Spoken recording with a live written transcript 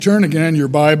Turn again your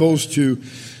Bibles to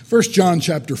 1 John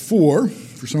chapter 4.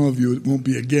 For some of you, it won't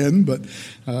be again, but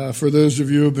for those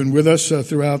of you who have been with us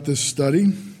throughout this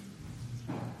study.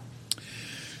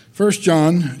 1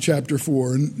 John chapter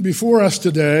 4. And before us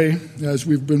today, as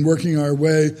we've been working our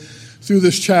way through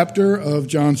this chapter of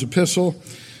John's epistle,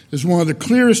 is one of the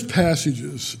clearest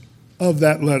passages of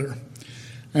that letter.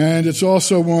 And it's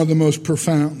also one of the most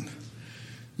profound.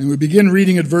 And we begin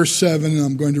reading at verse 7, and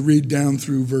I'm going to read down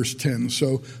through verse 10.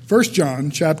 So 1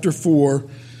 John chapter 4,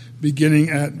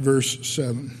 beginning at verse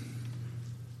 7.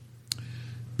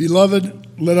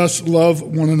 Beloved, let us love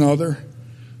one another,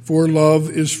 for love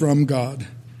is from God.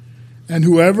 And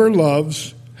whoever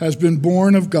loves has been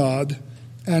born of God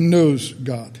and knows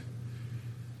God.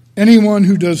 Anyone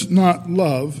who does not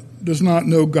love does not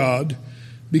know God,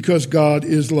 because God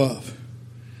is love.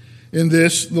 In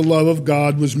this, the love of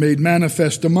God was made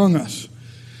manifest among us,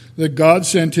 that God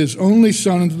sent his only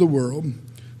Son into the world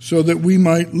so that we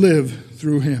might live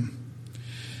through him.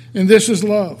 And this is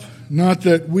love, not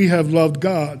that we have loved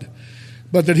God,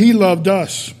 but that he loved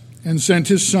us and sent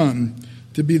his Son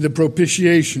to be the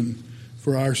propitiation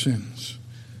for our sins.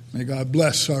 May God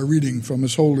bless our reading from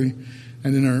his holy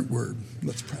and inerrant word.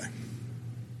 Let's pray.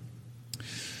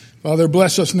 Father,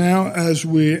 bless us now as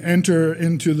we enter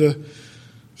into the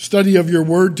study of your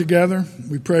word together.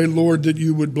 We pray, Lord, that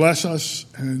you would bless us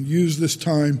and use this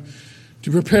time to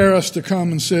prepare us to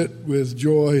come and sit with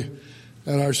joy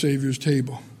at our Savior's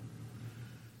table,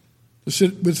 to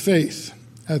sit with faith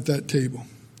at that table,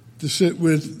 to sit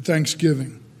with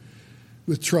thanksgiving,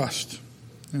 with trust,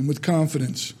 and with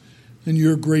confidence in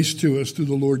your grace to us through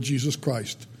the Lord Jesus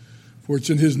Christ. For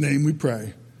it's in his name we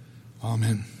pray.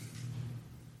 Amen.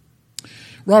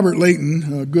 Robert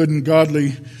Leighton, a good and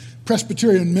godly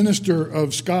Presbyterian minister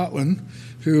of Scotland,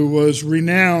 who was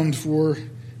renowned for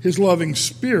his loving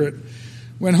spirit,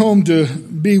 went home to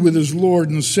be with his Lord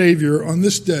and Savior on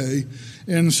this day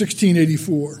in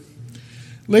 1684.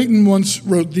 Leighton once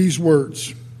wrote these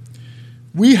words: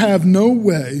 "We have no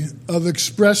way of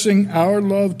expressing our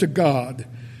love to God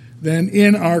than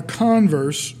in our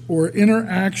converse or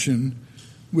interaction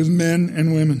with men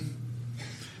and women,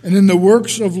 and in the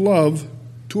works of love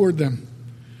toward them.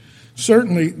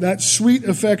 Certainly, that sweet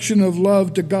affection of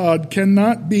love to God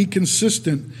cannot be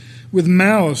consistent with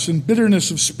malice and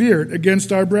bitterness of spirit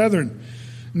against our brethren.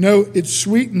 No, it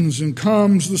sweetens and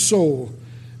calms the soul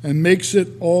and makes it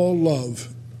all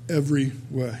love every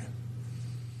way."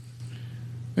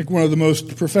 I think one of the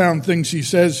most profound things he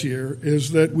says here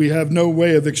is that we have no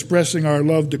way of expressing our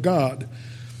love to God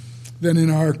than in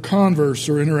our converse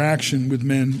or interaction with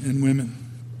men and women.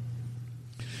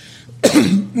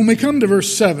 When we come to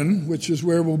verse 7, which is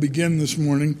where we'll begin this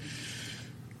morning,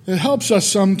 it helps us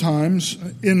sometimes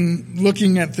in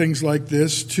looking at things like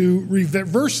this to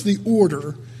reverse the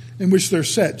order in which they're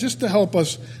set, just to help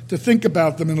us to think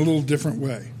about them in a little different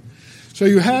way. So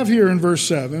you have here in verse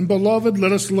 7, "Beloved,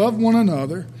 let us love one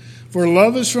another, for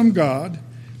love is from God,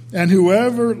 and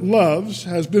whoever loves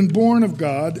has been born of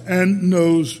God and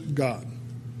knows God."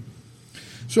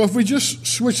 So if we just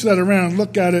switch that around and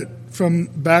look at it from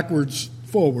backwards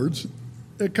forwards,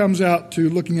 it comes out to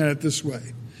looking at it this way.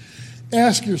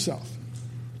 Ask yourself,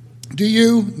 do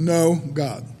you know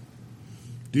God?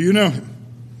 Do you know him?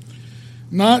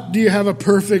 Not do you have a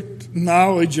perfect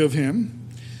knowledge of him,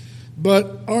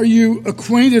 but are you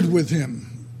acquainted with him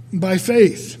by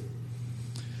faith?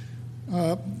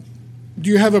 Do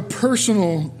you have a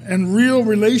personal and real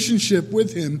relationship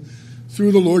with him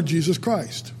through the Lord Jesus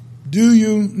Christ? Do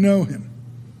you know him?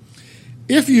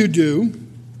 If you do,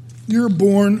 you're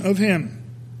born of him.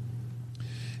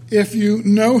 If you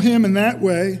know him in that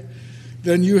way,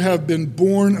 then you have been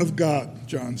born of God,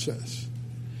 John says.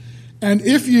 And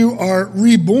if you are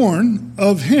reborn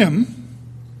of him,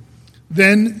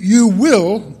 then you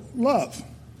will love.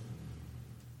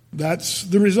 That's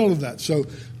the result of that. So,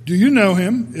 do you know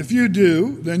him? If you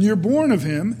do, then you're born of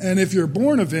him. And if you're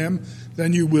born of him,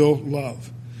 then you will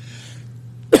love.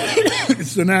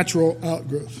 It's the natural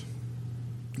outgrowth.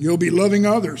 You'll be loving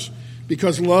others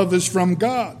because love is from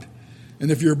God. And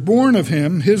if you're born of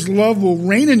him, his love will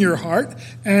reign in your heart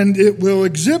and it will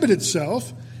exhibit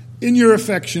itself in your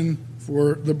affection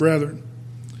for the brethren.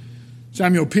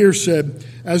 Samuel Pierce said,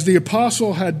 "As the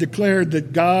apostle had declared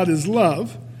that God is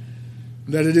love,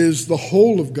 that it is the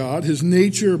whole of God, his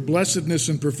nature, blessedness,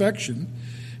 and perfection,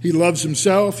 he loves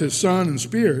himself, his Son, and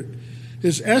Spirit,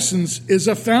 his essence is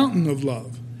a fountain of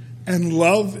love. And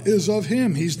love is of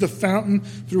him. He's the fountain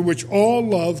through which all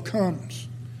love comes."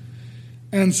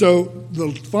 And so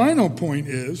the final point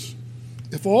is,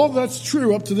 if all that's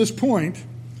true up to this point,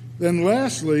 then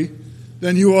lastly,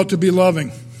 then you ought to be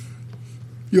loving.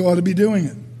 you ought to be doing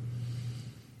it.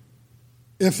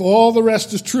 If all the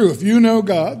rest is true, if you know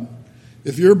God,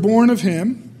 if you're born of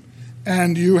Him,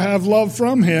 and you have love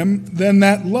from Him, then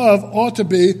that love ought to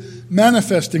be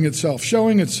manifesting itself,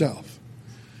 showing itself.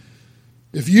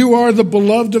 If you are the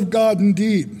beloved of God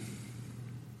indeed,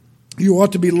 you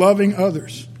ought to be loving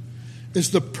others. It's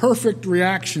the perfect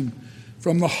reaction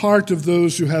from the heart of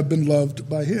those who have been loved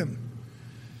by Him.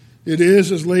 It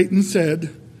is, as Leighton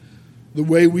said, the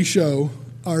way we show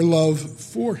our love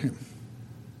for Him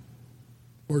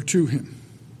or to Him.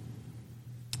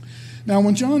 Now,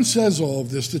 when John says all of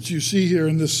this that you see here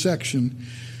in this section,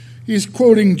 he's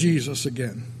quoting Jesus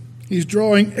again. He's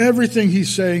drawing everything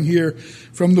he's saying here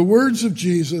from the words of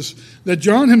Jesus that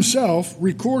John himself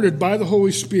recorded by the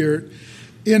Holy Spirit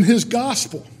in his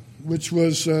gospel, which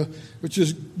is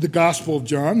the Gospel of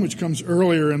John, which comes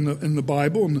earlier in the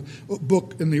Bible, in the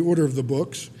book, in the order of the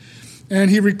books.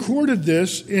 And he recorded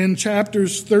this in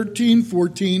chapters 13,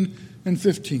 14, and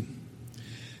 15.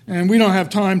 And we don't have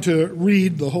time to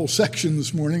read the whole section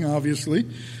this morning, obviously,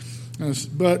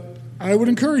 but I would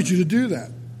encourage you to do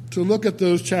that, to look at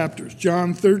those chapters,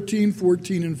 John 13,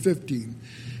 14, and 15,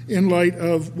 in light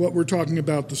of what we're talking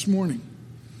about this morning.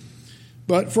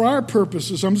 But for our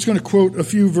purposes, I'm just going to quote a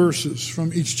few verses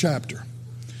from each chapter,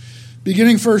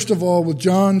 beginning first of all with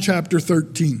John chapter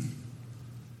 13.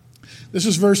 This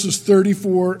is verses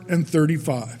 34 and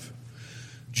 35.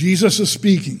 Jesus is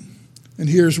speaking, and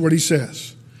here's what he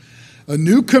says. A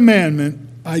new commandment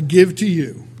I give to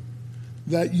you,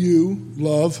 that you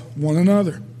love one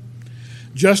another.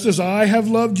 Just as I have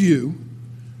loved you,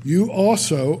 you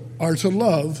also are to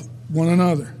love one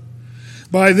another.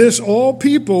 By this all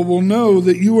people will know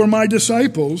that you are my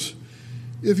disciples,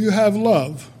 if you have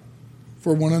love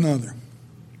for one another.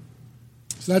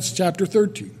 So that's chapter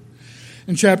 13.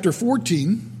 In chapter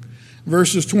 14,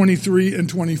 verses 23 and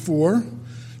 24,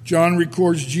 John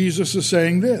records Jesus as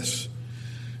saying this.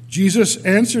 Jesus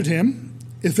answered him,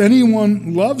 if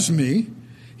anyone loves me,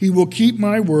 he will keep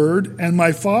my word, and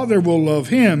my Father will love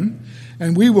him,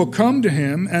 and we will come to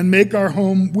him and make our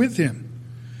home with him.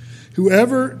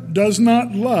 Whoever does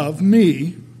not love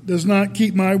me does not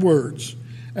keep my words,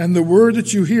 and the word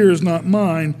that you hear is not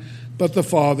mine, but the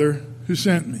Father who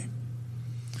sent me.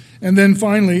 And then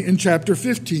finally, in chapter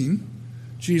 15,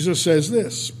 Jesus says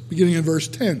this, beginning in verse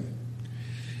 10.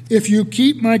 If you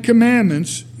keep my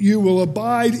commandments, you will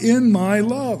abide in my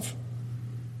love,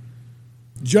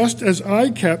 just as I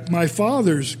kept my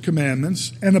Father's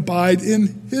commandments and abide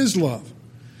in his love.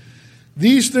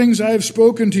 These things I have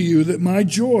spoken to you, that my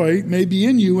joy may be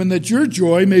in you and that your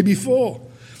joy may be full.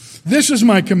 This is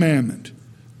my commandment,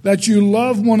 that you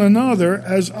love one another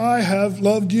as I have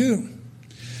loved you.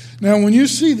 Now, when you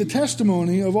see the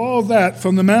testimony of all that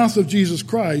from the mouth of Jesus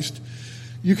Christ,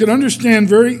 you can understand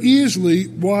very easily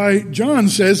why John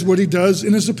says what he does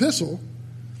in his epistle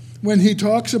when he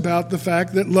talks about the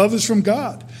fact that love is from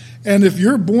God. And if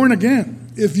you're born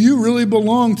again, if you really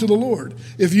belong to the Lord,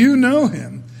 if you know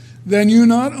him, then you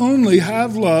not only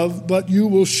have love, but you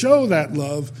will show that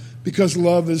love because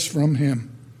love is from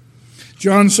him.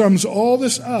 John sums all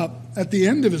this up at the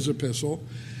end of his epistle,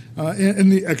 at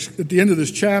the end of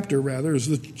this chapter, rather, as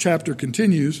the chapter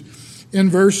continues, in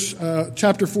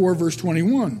chapter 4, verse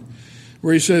 21,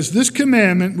 where he says, this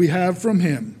commandment we have from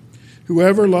him,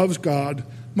 whoever loves God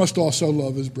must also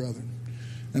love his brethren.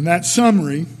 And that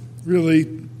summary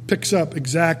really picks up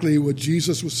exactly what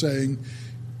Jesus was saying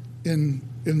in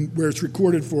where it's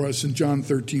recorded for us in John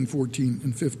 13, 14,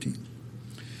 and 15.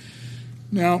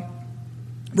 Now,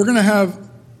 we're going to have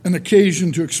an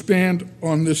occasion to expand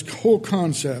on this whole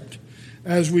concept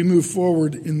as we move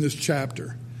forward in this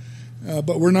chapter.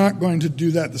 But we're not going to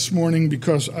do that this morning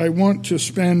because I want to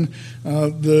spend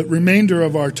the remainder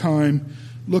of our time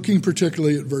looking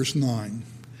particularly at verse 9.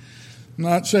 I'm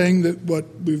not saying that what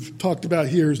we've talked about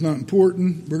here is not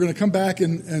important. We're going to come back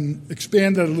and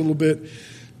expand that a little bit.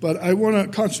 But I want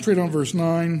to concentrate on verse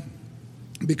 9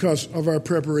 because of our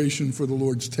preparation for the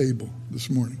Lord's table this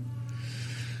morning.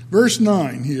 Verse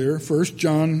 9 here, 1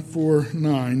 John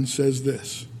 4:9 says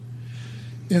this.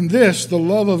 In this, the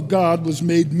love of God was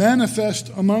made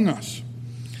manifest among us,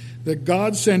 that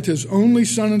God sent his only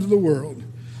Son into the world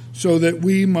so that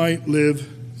we might live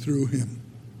through him.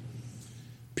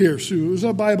 Pierce, who is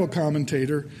a Bible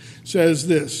commentator, says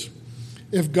this.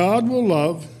 If God will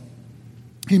love,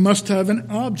 he must have an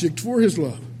object for his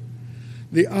love.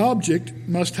 The object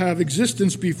must have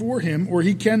existence before him, or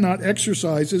he cannot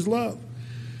exercise his love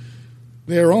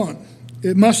thereon.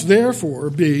 It must therefore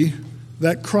be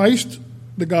that Christ,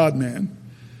 the God-man,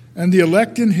 and the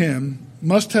elect in him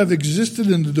must have existed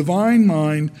in the divine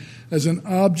mind as an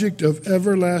object of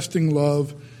everlasting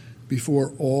love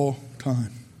before all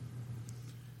time.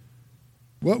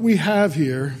 What we have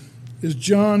here is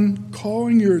John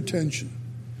calling your attention,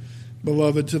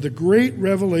 beloved, to the great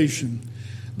revelation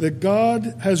that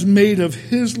God has made of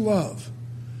his love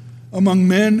among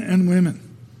men and women.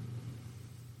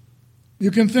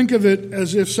 You can think of it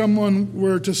as if someone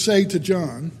were to say to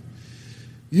John,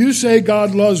 you say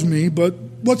God loves me, but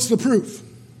what's the proof?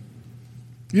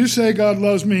 You say God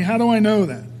loves me. How do I know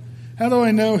that? How do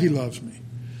I know he loves me?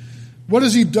 What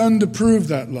has he done to prove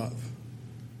that love?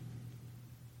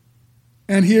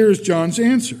 And here's John's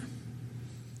answer.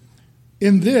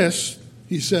 In this,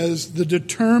 he says, the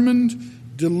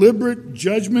determined, deliberate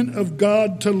judgment of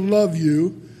God to love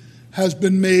you has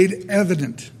been made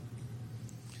evident.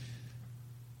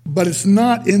 But it's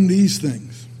not in these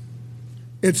things.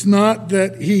 It's not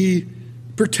that he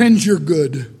pretends you're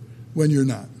good when you're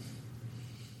not.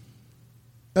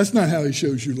 That's not how he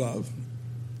shows you love.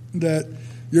 That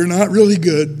you're not really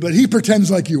good, but he pretends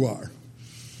like you are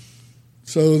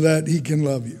so that he can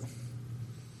love you.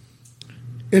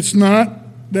 It's not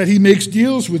that he makes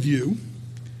deals with you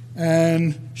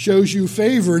and shows you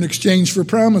favor in exchange for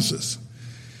promises,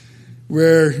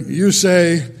 where you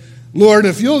say, Lord,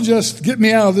 if you'll just get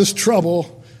me out of this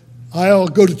trouble, I'll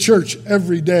go to church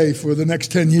every day for the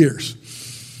next 10 years.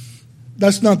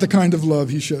 That's not the kind of love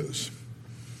he shows.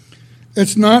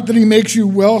 It's not that he makes you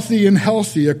wealthy and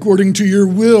healthy according to your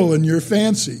will and your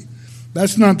fancy.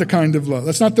 That's not the kind of love.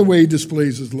 That's not the way he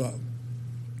displays his love.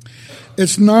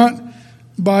 It's not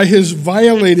by his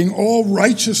violating all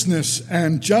righteousness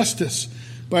and justice,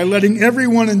 by letting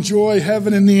everyone enjoy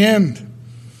heaven in the end.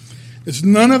 It's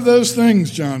none of those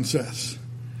things, John says.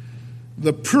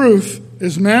 The proof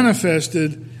is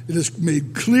manifested, it is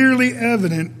made clearly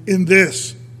evident in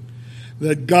this,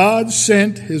 that God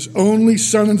sent his only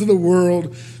Son into the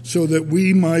world so that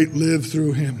we might live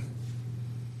through him.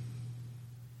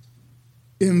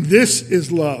 In this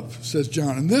is love, says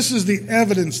John. And this is the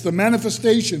evidence, the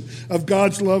manifestation of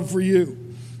God's love for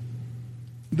you.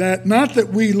 That not that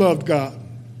we loved God,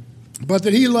 but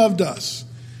that he loved us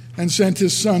and sent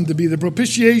his Son to be the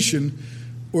propitiation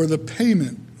or the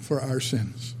payment for our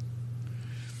sins.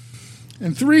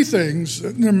 And three things,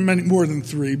 there are many more than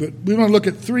three, but we want to look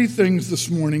at three things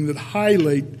this morning that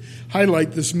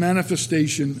highlight this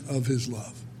manifestation of his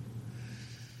love.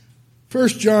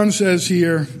 First, John says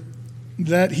here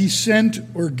that he sent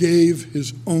or gave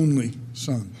his only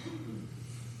Son.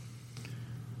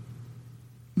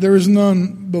 There is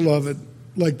none, beloved,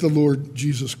 like the Lord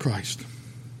Jesus Christ.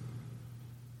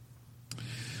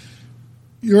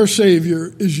 Your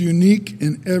Savior is unique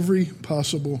in every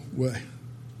possible way.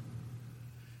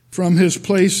 From his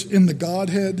place in the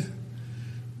Godhead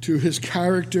to his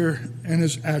character and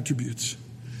his attributes.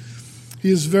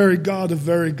 He is very God of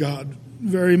very God,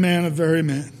 very man of very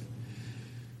man.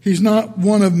 He's not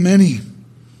one of many,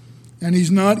 and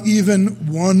he's not even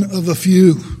one of a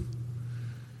few.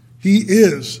 He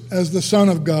is, as the Son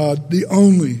of God, the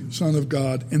only Son of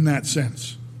God in that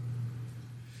sense.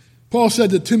 Paul said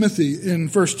to Timothy in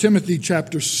 1 Timothy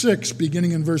chapter 6,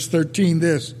 beginning in verse 13,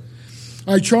 this,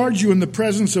 I charge you in the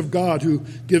presence of God who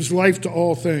gives life to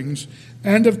all things,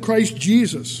 and of Christ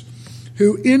Jesus,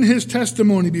 who in his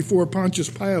testimony before Pontius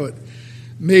Pilate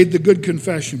made the good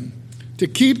confession, to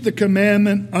keep the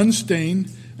commandment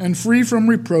unstained and free from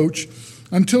reproach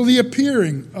until the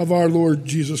appearing of our Lord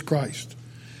Jesus Christ,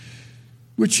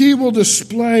 which he will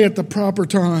display at the proper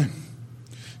time,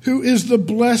 who is the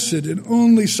blessed and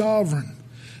only sovereign,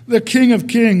 the King of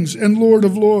kings and Lord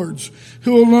of lords,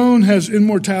 who alone has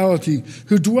immortality,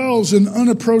 who dwells in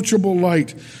unapproachable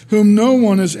light, whom no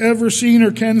one has ever seen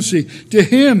or can see. To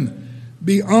him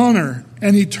be honor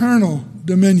and eternal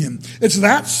dominion. It's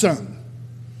that Son,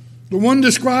 the one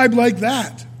described like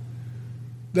that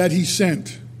he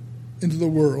sent into the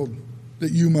world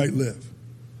that you might live.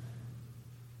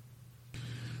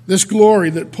 This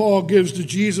glory that Paul gives to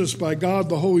Jesus by God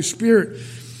the Holy Spirit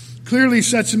clearly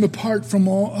sets him apart from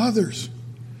all others.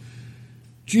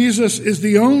 Jesus is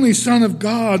the only Son of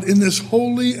God in this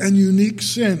holy and unique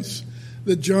sense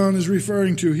that John is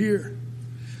referring to here.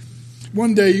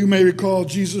 One day, you may recall,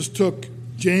 Jesus took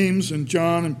James and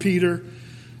John and Peter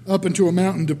up into a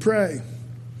mountain to pray.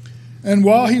 And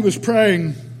while he was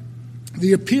praying,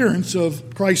 the appearance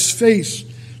of Christ's face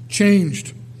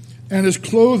changed, and his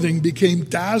clothing became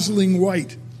dazzling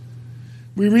white.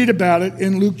 We read about it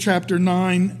in Luke chapter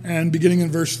 9 and beginning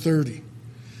in verse 30.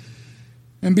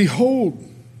 And behold,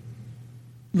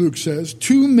 Luke says,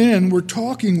 2 men were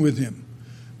talking with him,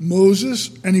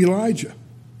 Moses and Elijah,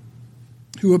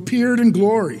 who appeared in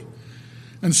glory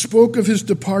and spoke of his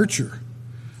departure,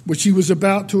 which he was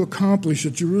about to accomplish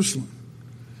at Jerusalem.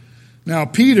 Now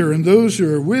Peter and those who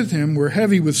were with him were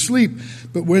heavy with sleep,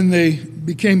 but when they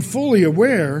became fully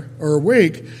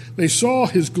awake, they saw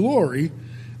his glory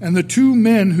and the two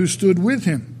men who stood with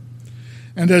him.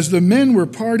 And as the men were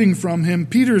parting from him,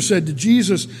 Peter said to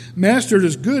Jesus, "Master, it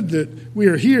is good that we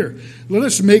are here. Let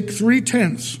us make 3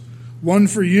 tents, one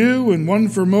for you and one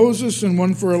for Moses and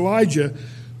one for Elijah,"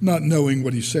 not knowing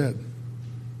what he said.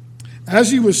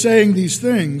 As he was saying these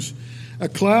things, a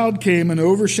cloud came and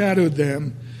overshadowed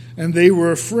them, and they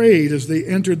were afraid as they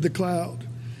entered the cloud.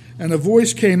 And a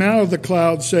voice came out of the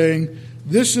cloud saying,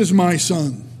 "This is my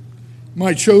son,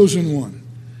 my chosen one.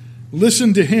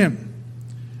 Listen to him."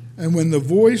 And when the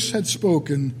voice had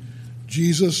spoken,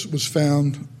 Jesus was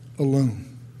found alone.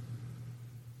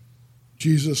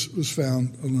 Jesus was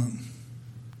found alone.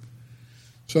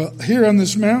 So here on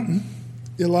this mountain,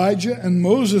 Elijah and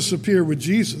Moses appear with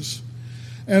Jesus.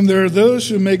 And there are those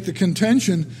who make the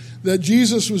contention that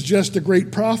Jesus was just a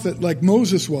great prophet like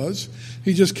Moses was.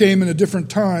 He just came in a different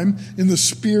time in the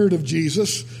spirit of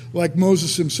Jesus like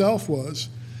Moses himself was.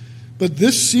 But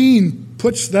this scene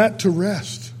puts that to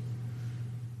rest.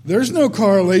 There's no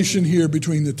correlation here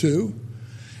between the two.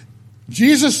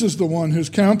 Jesus is the one whose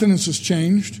countenance has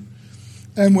changed.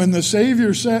 And when the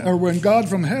Savior said, or when God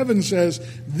from heaven says,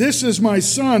 "This is my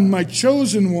son, my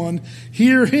chosen one,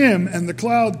 hear him," and the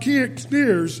cloud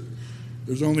clears,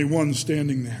 there's only one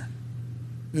standing there.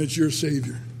 And it's your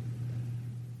Savior.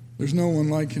 There's no one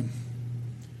like him.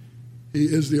 He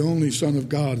is the only Son of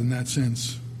God in that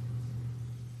sense.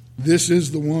 This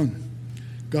is the one,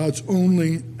 God's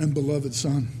only and beloved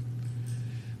Son,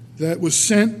 that was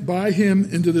sent by him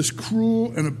into this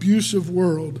cruel and abusive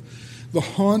world, the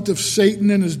haunt of Satan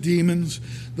and his demons,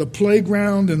 the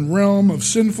playground and realm of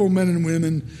sinful men and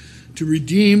women, to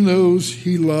redeem those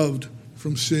he loved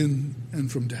from sin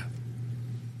and from death.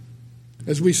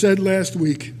 As we said last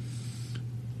week,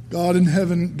 God in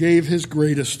heaven gave his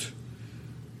greatest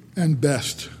and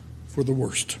best for the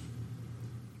worst.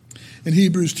 In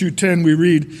Hebrews 2:10 we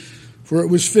read, "For it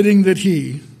was fitting that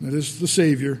he," that is the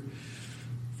Savior,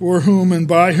 "for whom and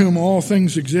by whom all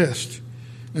things exist,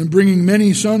 and bringing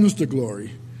many sons to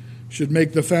glory, should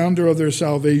make the founder of their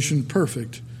salvation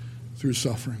perfect through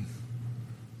suffering."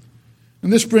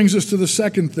 And this brings us to the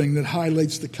second thing that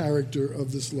highlights the character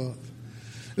of this love.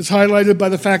 It's highlighted by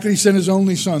the fact that he sent his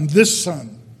only son, this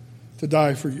son, to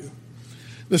die for you.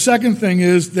 The second thing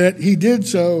is that he did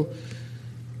so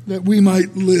that we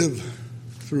might live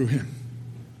through him.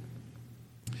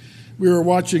 We were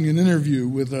watching an interview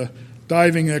with a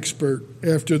diving expert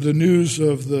after the news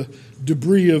of the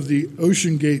debris of the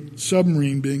OceanGate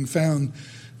submarine being found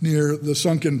near the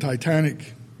sunken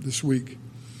Titanic this week.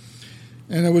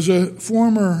 And it was a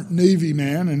former Navy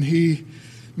man, and he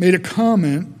made a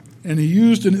comment, and he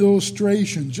used an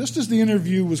illustration just as the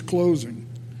interview was closing.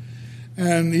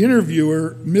 And the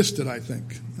interviewer missed it, I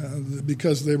think,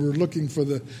 because they were looking for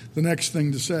the next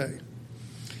thing to say.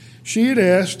 She had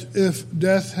asked if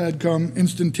death had come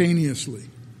instantaneously.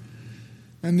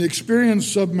 And the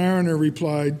experienced submariner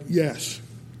replied, yes.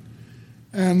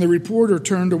 And the reporter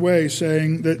turned away,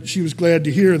 saying that she was glad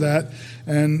to hear that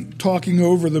and talking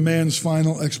over the man's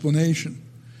final explanation.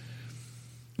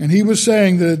 And he was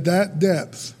saying that at that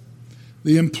depth,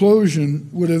 the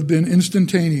implosion would have been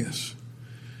instantaneous.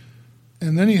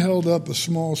 And then he held up a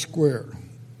small square,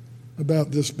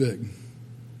 about this big.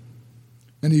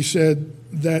 And he said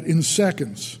that in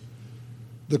seconds,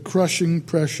 the crushing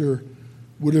pressure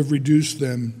would have reduced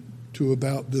them to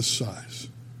about this size.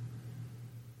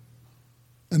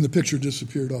 And the picture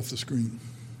disappeared off the screen.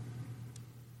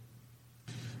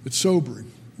 It's sobering,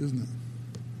 isn't it?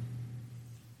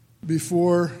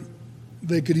 Before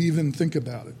they could even think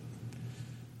about it.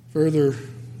 Further,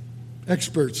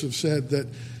 experts have said that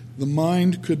the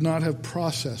mind could not have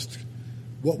processed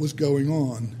what was going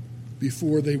on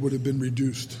before they would have been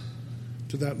reduced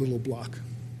to that little block,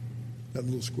 that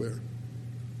little square.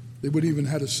 They wouldn't even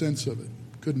had a sense of it.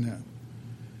 Couldn't have.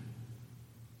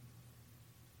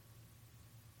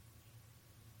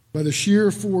 By the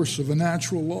sheer force of a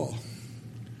natural law,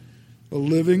 a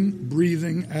living,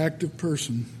 breathing, active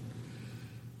person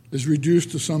is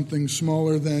reduced to something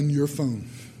smaller than your phone.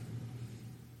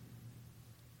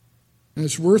 And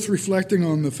it's worth reflecting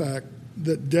on the fact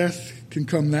that death can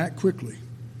come that quickly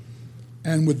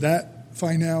and with that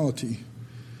finality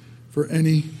for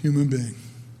any human being.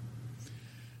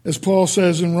 As Paul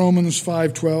says in Romans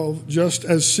 5:12, just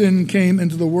as sin came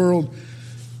into the world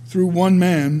through one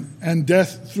man and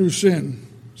death through sin,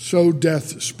 so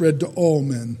death spread to all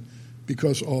men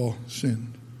because all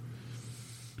sinned.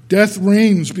 Death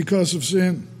reigns because of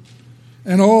sin.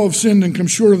 And all have sinned and come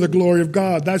short of the glory of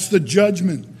God. That's the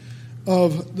judgment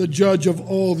of the judge of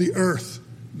all the earth,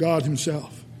 God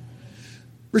himself.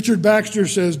 Richard Baxter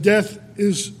says, death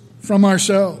is from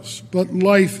ourselves, but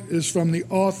life is from the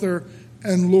author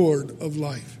and Lord of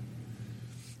life.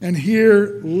 And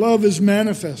here love is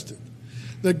manifested,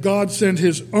 that God sent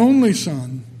his only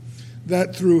Son,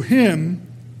 that through him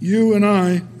you and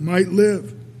I might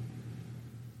live.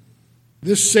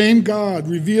 This same God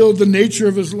revealed the nature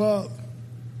of his love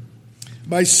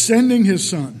by sending his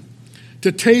Son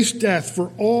to taste death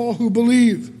for all who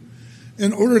believe,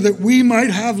 in order that we might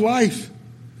have life.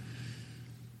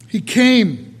 He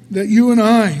came that you and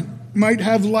I might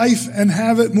have life and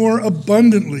have it more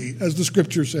abundantly, as the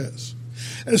Scripture says.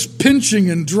 As pinching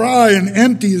and dry and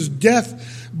empty as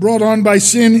death brought on by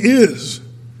sin is,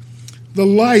 the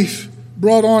life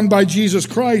brought on by Jesus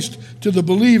Christ to the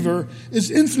believer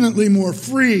is infinitely more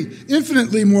free,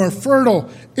 infinitely more fertile,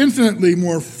 infinitely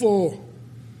more full.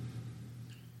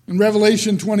 In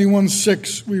Revelation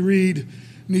 21:6 we read,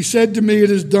 "And he said to me,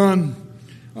 it is done.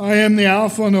 I am the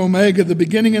Alpha and Omega, the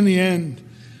beginning and the end.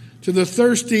 To the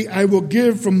thirsty I will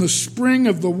give from the spring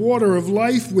of the water of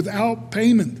life without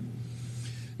payment."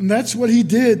 And that's what he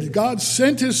did. God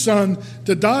sent his Son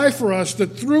to die for us,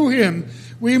 that through him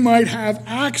we might have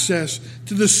access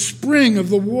to the spring of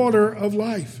the water of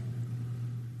life.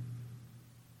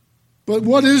 But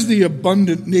what is the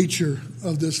abundant nature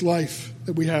of this life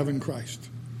that we have in Christ?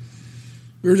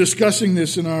 We were discussing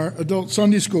this in our adult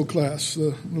Sunday school class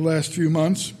the last few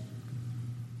months,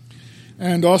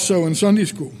 and also in Sunday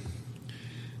school.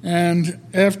 And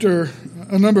after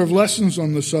a number of lessons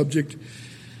on the subject,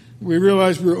 we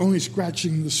realized we were only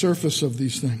scratching the surface of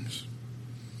these things.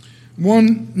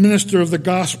 One minister of the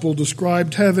gospel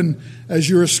described heaven as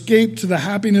your escape to the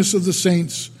happiness of the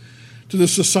saints, to the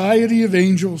society of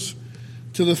angels,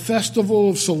 to the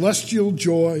festival of celestial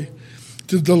joy,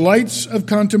 to the delights of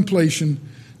contemplation,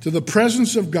 to the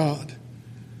presence of God,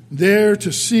 there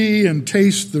to see and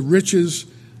taste the riches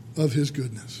of his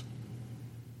goodness.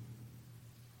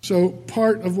 So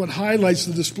part of what highlights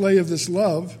the display of this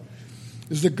love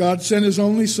is that God sent his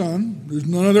only Son. There's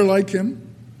none other like him.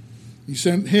 He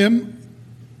sent him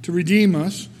to redeem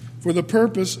us for the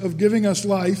purpose of giving us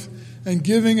life and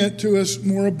giving it to us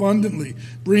more abundantly,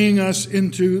 bringing us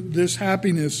into this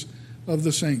happiness of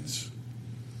the saints.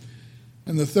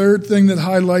 And the third thing that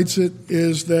highlights it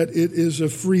is that it is a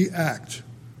free act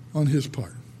on his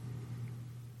part.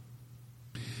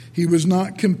 He was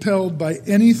not compelled by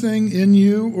anything in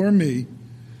you or me,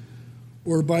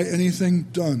 or by anything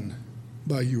done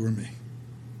by you or me.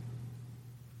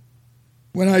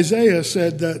 When Isaiah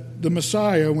said that the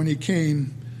Messiah, when he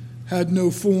came, had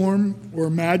no form or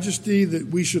majesty that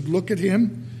we should look at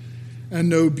him, and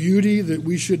no beauty that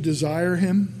we should desire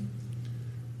him,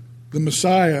 the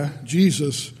Messiah,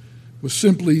 Jesus, was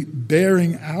simply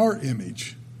bearing our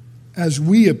image as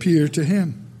we appear to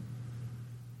him.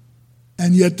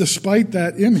 And yet, despite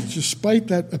that image, despite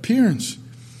that appearance,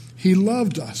 he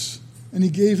loved us and he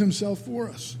gave himself for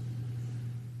us.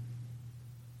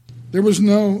 There was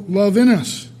no love in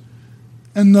us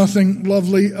and nothing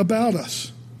lovely about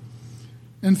us.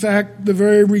 In fact, the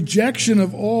very rejection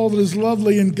of all that is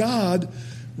lovely in God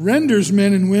renders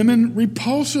men and women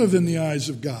repulsive in the eyes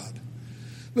of God.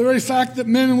 The very fact that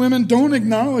men and women don't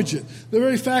acknowledge it, the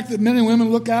very fact that men and women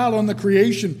look out on the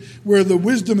creation where the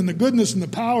wisdom and the goodness and the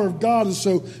power of God is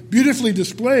so beautifully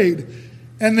displayed,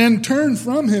 and then turn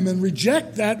from him and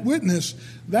reject that witness,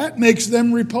 that makes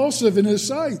them repulsive in his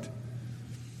sight.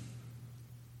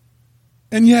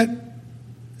 And yet,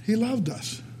 he loved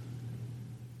us.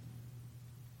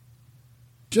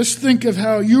 Just think of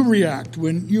how you react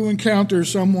when you encounter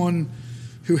someone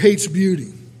who hates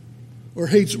beauty or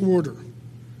hates order,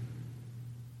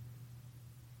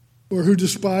 or who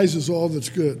despises all that's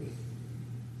good.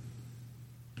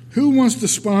 Who wants to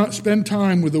spend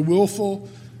time with a willful,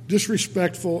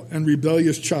 disrespectful, and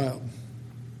rebellious child?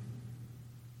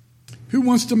 Who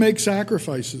wants to make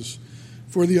sacrifices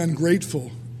for the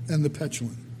ungrateful and the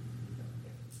petulant?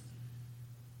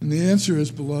 And the answer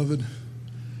is, beloved,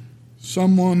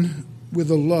 someone with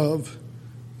a love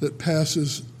that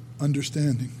passes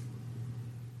understanding,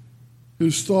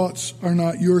 whose thoughts are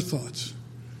not your thoughts,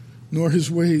 nor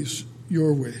his ways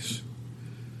your ways.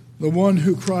 The one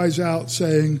who cries out,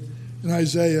 saying in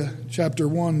Isaiah chapter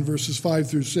 1, verses 5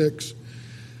 through 6,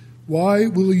 "Why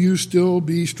will you still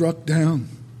be struck down?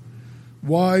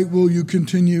 Why will you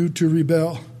continue to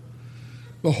rebel?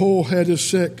 The whole head is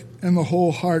sick, and the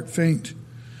whole heart faint.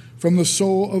 From the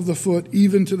sole of the foot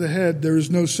even to the head there is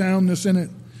no soundness in it.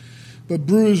 but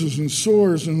bruises and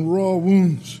sores and raw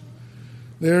wounds.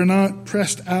 They are not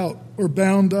pressed out or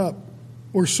bound up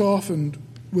or softened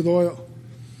with oil.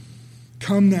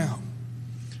 Come now,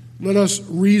 let us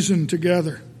reason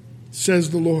together, says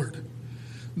the Lord.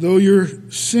 Though your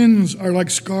sins are like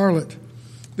scarlet,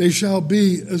 they shall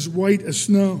be as white as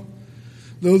snow.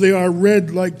 Though they are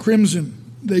red like crimson,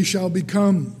 they shall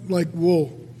become like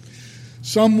wool.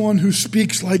 Someone who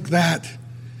speaks like that,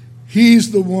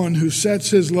 he's the one who sets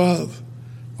his love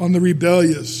on the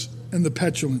rebellious and the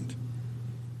petulant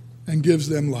and gives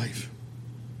them life.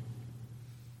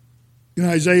 In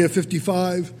Isaiah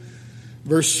 55,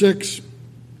 verse 6,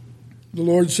 the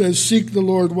Lord says, "Seek the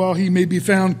Lord while he may be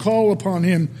found. Call upon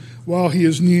him while he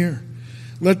is near.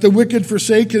 Let the wicked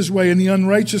forsake his way and the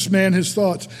unrighteous man his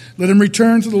thoughts. Let him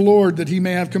return to the Lord that he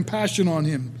may have compassion on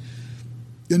him,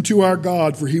 and to our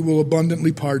God, for he will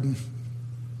abundantly pardon.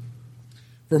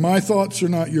 For my thoughts are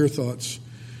not your thoughts,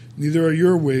 neither are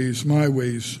your ways my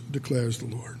ways, declares the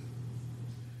Lord."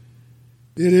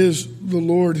 It is the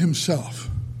Lord himself,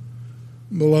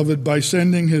 beloved, by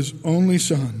sending his only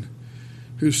Son,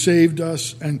 who saved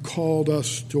us and called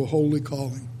us to a holy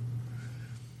calling.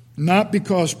 Not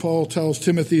because, Paul tells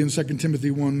Timothy in 2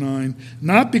 Timothy 1:9,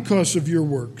 not because of your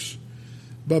works,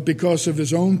 but because of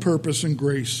his own purpose and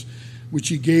grace, which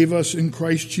he gave us in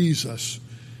Christ Jesus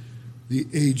the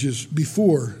ages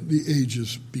before the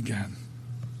ages began.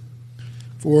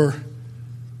 For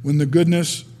when the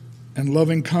goodness and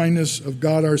loving kindness of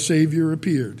God our Savior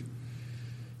appeared,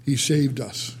 he saved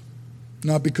us,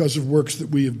 not because of works that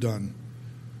we have done,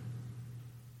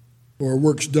 or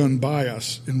works done by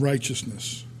us in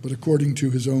righteousness, but according to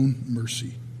his own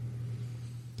mercy.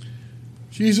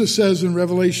 Jesus says in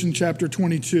Revelation chapter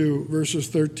 22, verses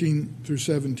 13 through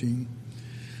 17,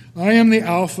 "I am the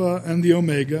Alpha and the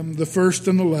Omega, the first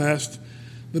and the last,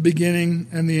 the beginning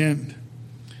and the end.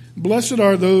 Blessed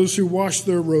are those who wash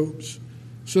their robes,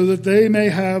 so that they may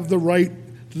have the right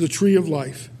to the tree of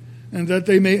life, and that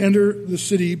they may enter the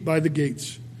city by the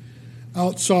gates.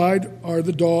 Outside are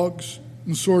the dogs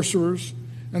and sorcerers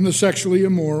and the sexually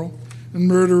immoral and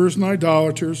murderers and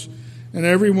idolaters and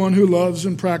everyone who loves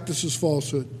and practices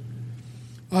falsehood.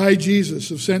 I, Jesus,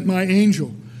 have sent my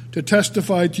angel to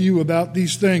testify to you about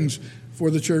these things for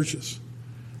the churches.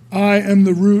 I am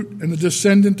the root and the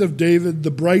descendant of David,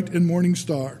 the bright and morning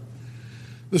star.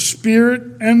 The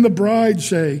Spirit and the bride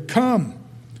say, 'Come.'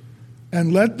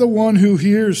 And let the one who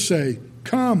hears say,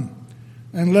 'Come.'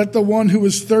 And let the one who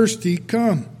is thirsty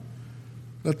come.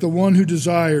 Let the one who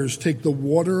desires take the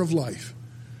water of life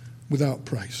without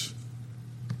price.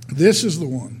 This is the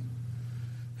one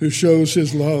who shows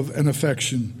his love and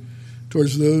affection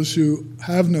towards those who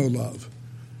have no love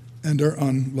and are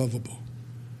unlovable.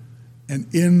 And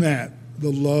in that,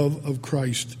 the love of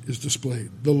Christ is displayed.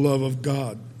 The love of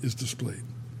God is displayed.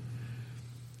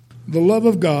 The love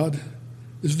of God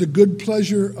is the good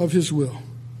pleasure of his will,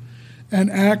 an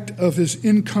act of his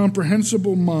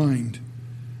incomprehensible mind,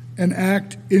 an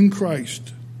act in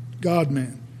Christ,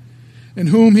 God-man, in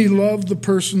whom he loved the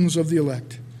persons of the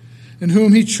elect, in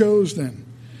whom he chose them,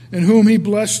 in whom he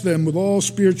blessed them with all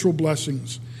spiritual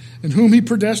blessings, in whom he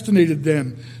predestinated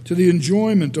them to the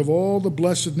enjoyment of all the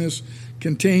blessedness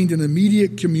contained in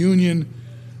immediate communion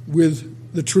with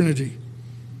the Trinity,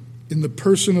 in the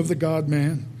person of the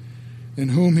God-man, in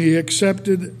whom he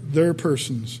accepted their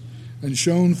persons and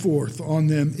shone forth on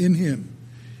them in him,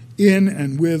 in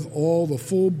and with all the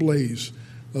full blaze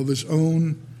of his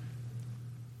own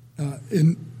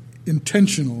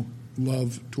intentional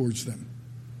love towards them.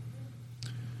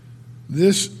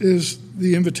 This is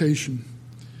the invitation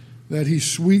that he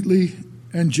sweetly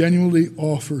and genuinely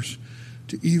offers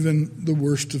to even the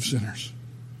worst of sinners.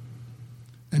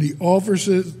 And he offers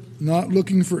it not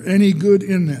looking for any good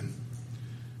in them,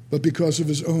 but because of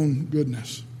his own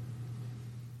goodness,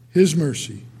 his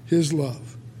mercy, his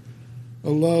love, a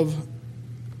love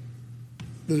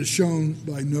that is shown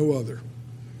by no other.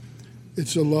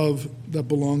 It's a love that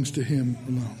belongs to him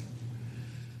alone.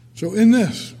 So in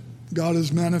this, God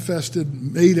has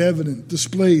manifested, made evident,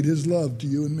 displayed his love to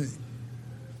you and me.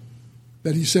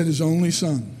 That he sent his only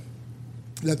Son,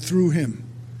 that through him,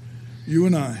 you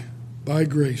and I, by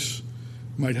grace,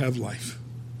 might have life.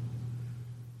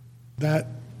 That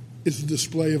is a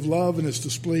display of love, and it's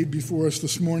displayed before us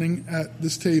this morning at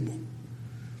this table,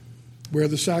 where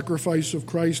the sacrifice of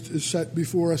Christ is set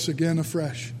before us again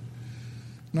afresh.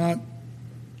 Not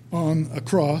on a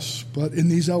cross, but in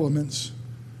these elements,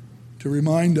 to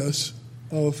remind us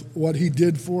of what he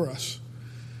did for us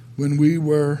when we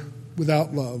were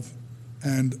without love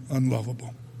and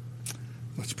unlovable.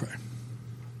 Let's pray.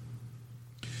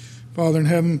 Father in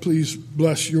heaven, please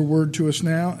bless your word to us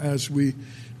now as we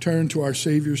turn to our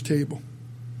Savior's table.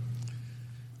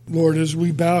 Lord, as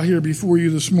we bow here before you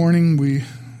this morning, we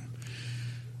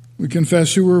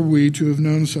confess who are we to have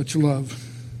known such love.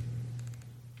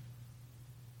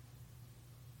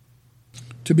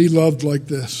 To be loved like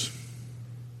this.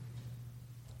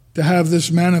 To have this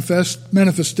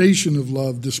manifestation of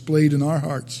love displayed in our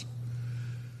hearts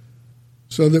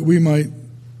so that we might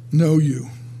know you.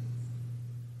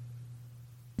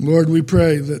 Lord, we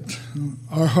pray that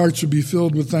our hearts would be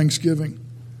filled with thanksgiving,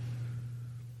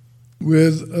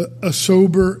 with a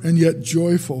sober and yet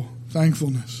joyful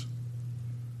thankfulness.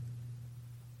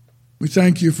 We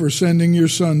thank you for sending your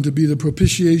Son to be the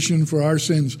propitiation for our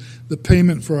sins, the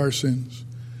payment for our sins,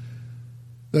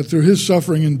 that through his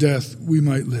suffering and death we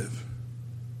might live.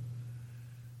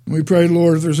 And we pray,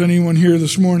 Lord, if there's anyone here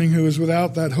this morning who is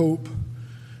without that hope,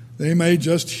 they may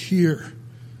just hear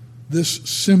this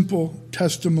simple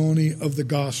testimony of the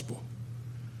gospel,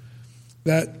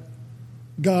 that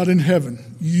God in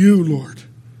heaven, you, Lord,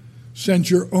 sent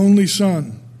your only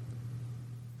Son,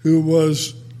 who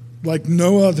was like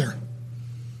no other,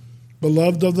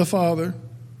 beloved of the Father,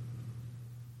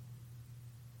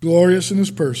 glorious in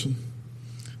his person,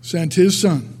 sent his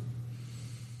Son,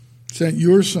 sent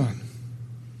your Son,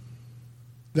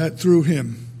 that through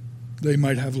him they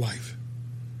might have life.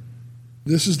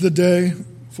 This is the day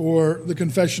for the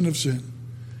confession of sin.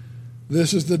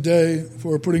 This is the day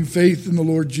for putting faith in the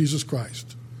Lord Jesus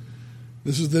Christ.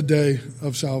 This is the day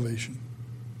of salvation.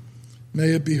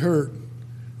 May it be heard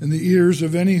in the ears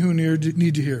of any who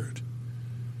need to hear it.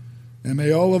 And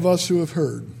may all of us who have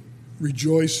heard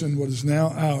rejoice in what is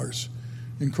now ours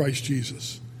in Christ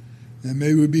Jesus. And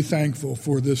may we be thankful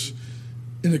for this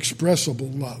inexpressible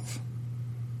love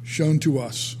shown to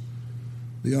us,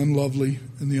 the unlovely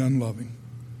and the unloving.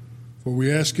 For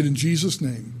we ask it in Jesus'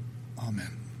 name.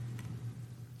 Amen.